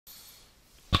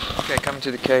Okay, coming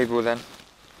to the cable then.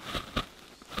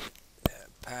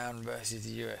 Pound versus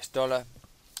the US dollar.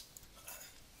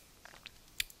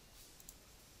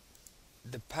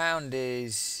 The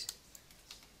pound's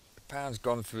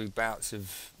gone through bouts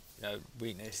of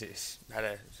weakness. It's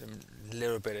had some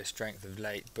little bit of strength of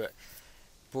late, but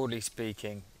broadly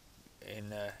speaking, in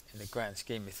the grand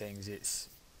scheme of things, it's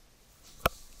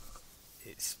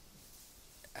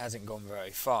hasn't gone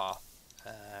very far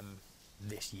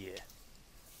this year.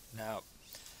 Now,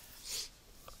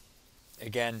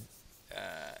 again,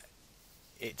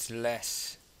 it's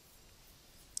less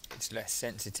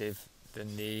sensitive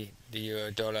than the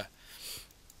euro dollar.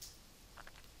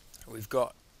 We've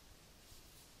got,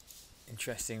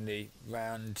 interestingly,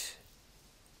 round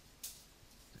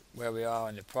where we are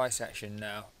in the price action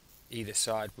now, either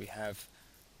side we have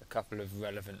a couple of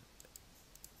relevant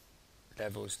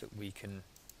levels that we can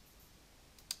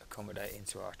accommodate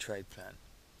into our trade plan.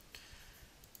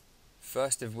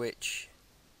 First of which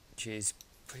is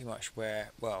pretty much where,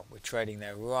 well, we're trading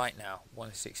there right now,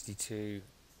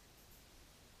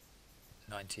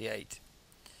 162.98.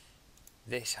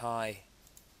 This high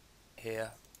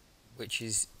here, which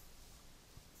is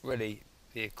really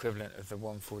the equivalent of the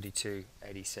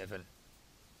 142.87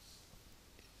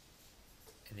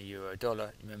 in the euro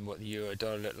dollar. Remember what the euro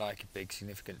dollar looked like, a big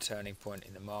significant turning point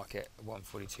in the market,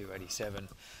 142.87,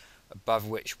 above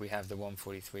which we have the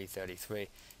 143.33.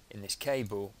 In this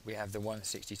cable we have the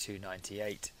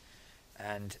 162.98,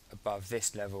 and above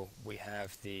this level we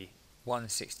have the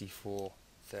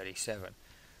 164.37,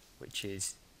 which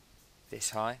is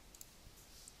this high.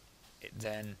 It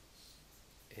then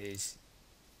is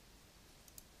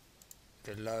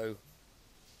the low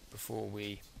before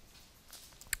we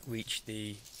reach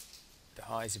the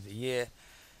highs of the year,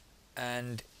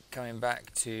 and coming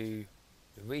back to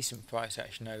the recent price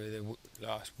action over the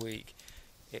last week,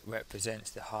 it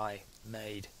represents the high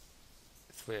made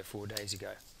 3 or 4 days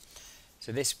ago.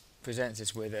 So this presents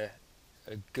us with a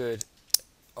good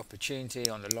opportunity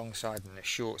on the long side and the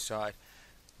short side,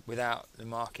 without the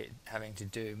market having to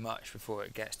do much before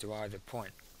it gets to either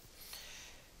point.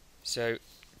 So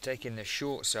taking the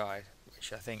short side,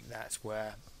 which I think that's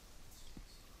where,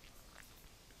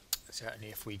 certainly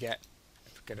if we get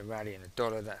a rally in the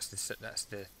dollar, that's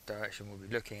the direction we'll be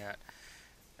looking at.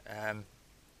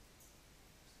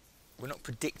 We're not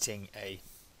predicting a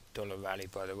dollar rally,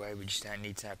 by the way. We just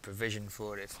need to have provision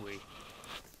for it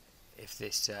if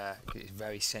this is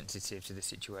very sensitive to the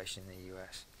situation in the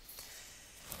US.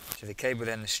 So the cable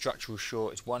then, the structural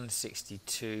short, is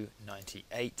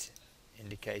 162.98,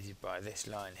 indicated by this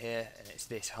line here, and it's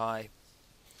this high.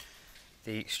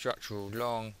 The structural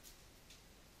long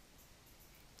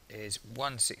is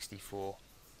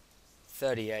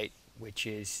 164.38, which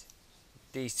is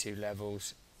these two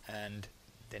levels and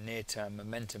the near-term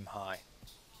momentum high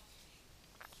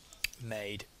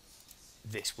made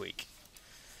this week.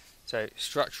 So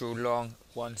structural long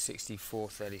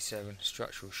 164.37,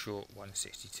 structural short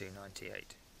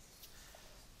 162.98.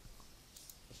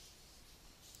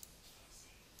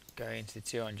 Going into the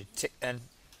 200 tick then.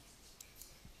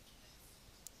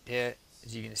 Here,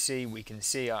 as you can see, we can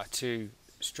see our two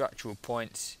structural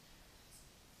points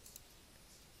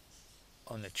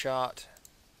on the chart.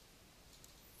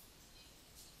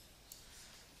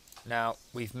 Now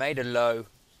we've made a low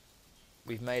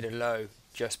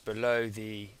just below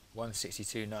the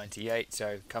 162.98,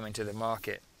 so coming to the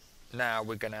market now,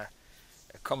 we're going to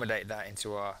accommodate that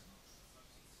into our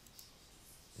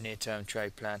near-term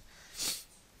trade plan,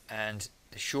 and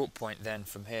the short point then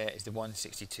from here is the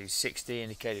 162.60,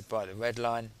 indicated by the red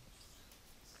line.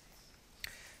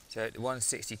 So the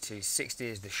 162.60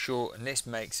 is the short, and this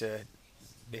gives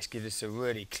us a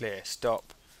really clear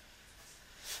stop.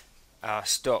 Our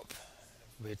stop,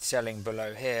 with selling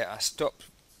below here, our stop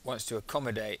wants to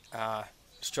accommodate our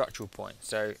structural point.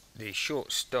 So the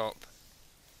short stop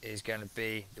is going to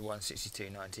be the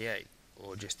 162.98,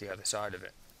 or just the other side of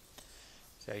it.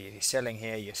 So you're selling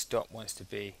here, your stop wants to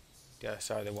be the other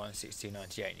side of the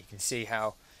 162.98. You can see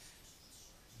how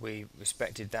we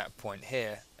respected that point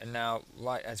here, and now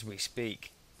right as we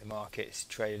speak the market's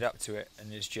traded up to it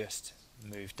and has just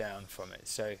moved down from it.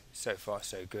 So far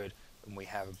so good, and we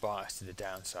have a bias to the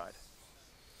downside.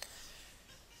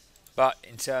 But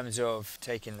in terms of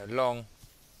taking the long,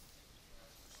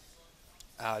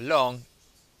 our long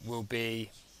will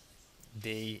be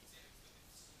the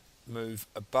move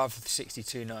above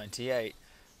 62.98,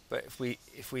 but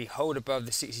if we hold above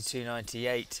the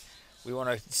 62.98, we want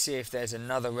to see if there's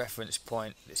another reference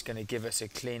point that's going to give us a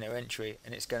cleaner entry,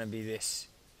 and it's going to be this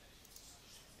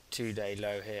 2-day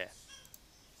low here.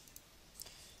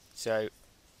 So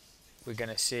we're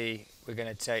going to take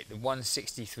the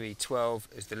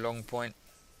 163.12 as the long point.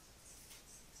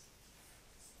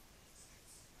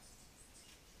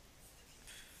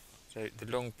 So the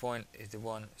long point is the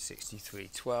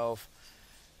 163.12,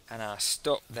 and our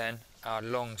stop then, our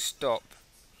long stop,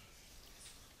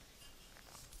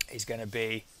 is going to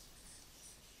be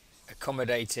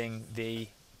accommodating the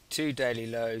 2 daily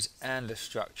lows and the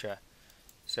structure.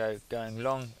 So going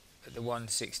long at the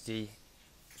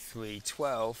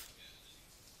 163.12,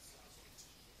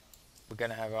 we're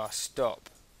going to have our stop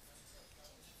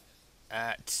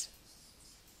at,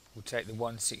 we'll take the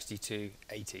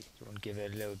 162.80. You want to give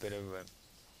it a little bit of room.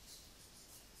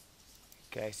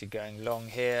 Okay, so going long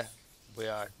here, we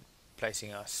are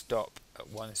placing our stop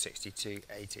at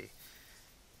 162.80.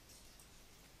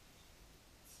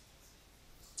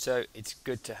 So it's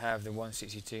good to have the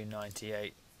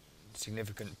 162.98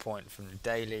 significant point from the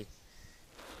daily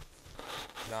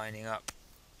lining up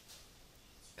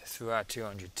through our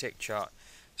 200 tick chart.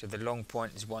 So the long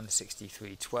point is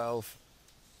 163.12.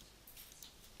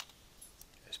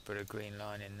 Let's put a green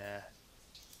line in there.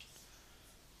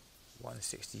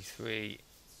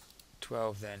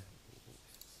 163.12 then.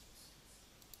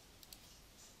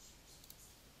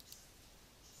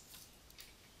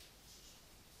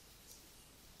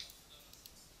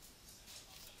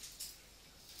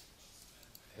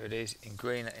 There it is in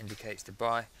green, that indicates the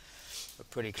buy. We're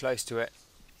pretty close to it.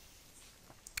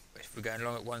 If we're going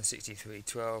long at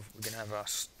 163.12, we're going to have our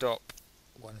stop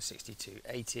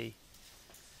 162.80.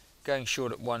 Going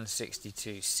short at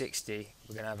 162.60,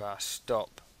 we're going to have our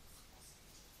stop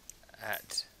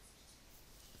at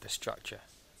the structure,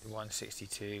 the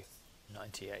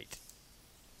 162.98.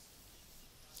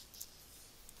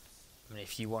 I mean,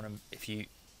 if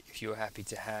you're happy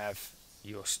to have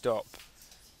your stop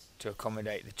to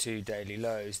accommodate the 2 daily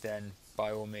lows, then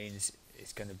by all means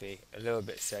it's going to be a little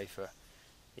bit safer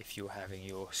if you're having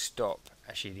your stop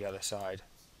actually the other side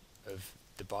of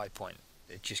the buy point.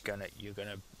 It's just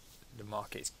the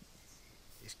market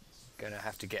is going to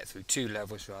have to get through 2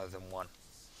 levels rather than 1.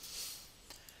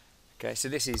 Okay, so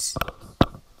this is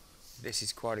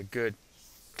quite a good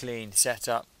clean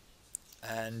setup,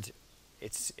 and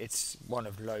it's one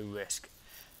of low risk.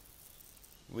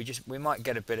 We might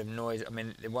get a bit of noise. I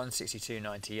mean, the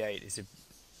 162.98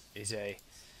 is a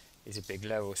big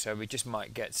level, so we just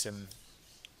might get some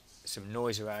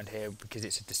noise around here because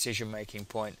it's a decision-making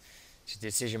point. It's a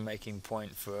decision-making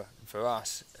point for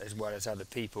us as well as other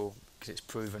people, because it's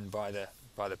proven by the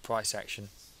price action.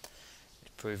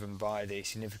 It's proven by the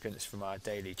significance from our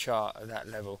daily chart at that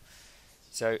level.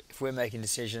 So if we're making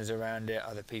decisions around it,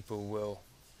 other people will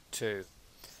too.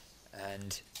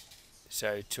 And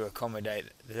so to accommodate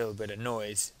a little bit of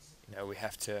noise, we're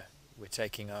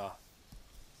taking our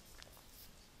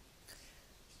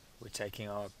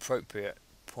appropriate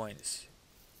points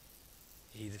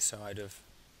either side of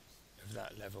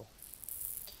that level.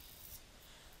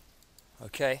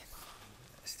 Okay,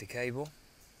 that's the cable.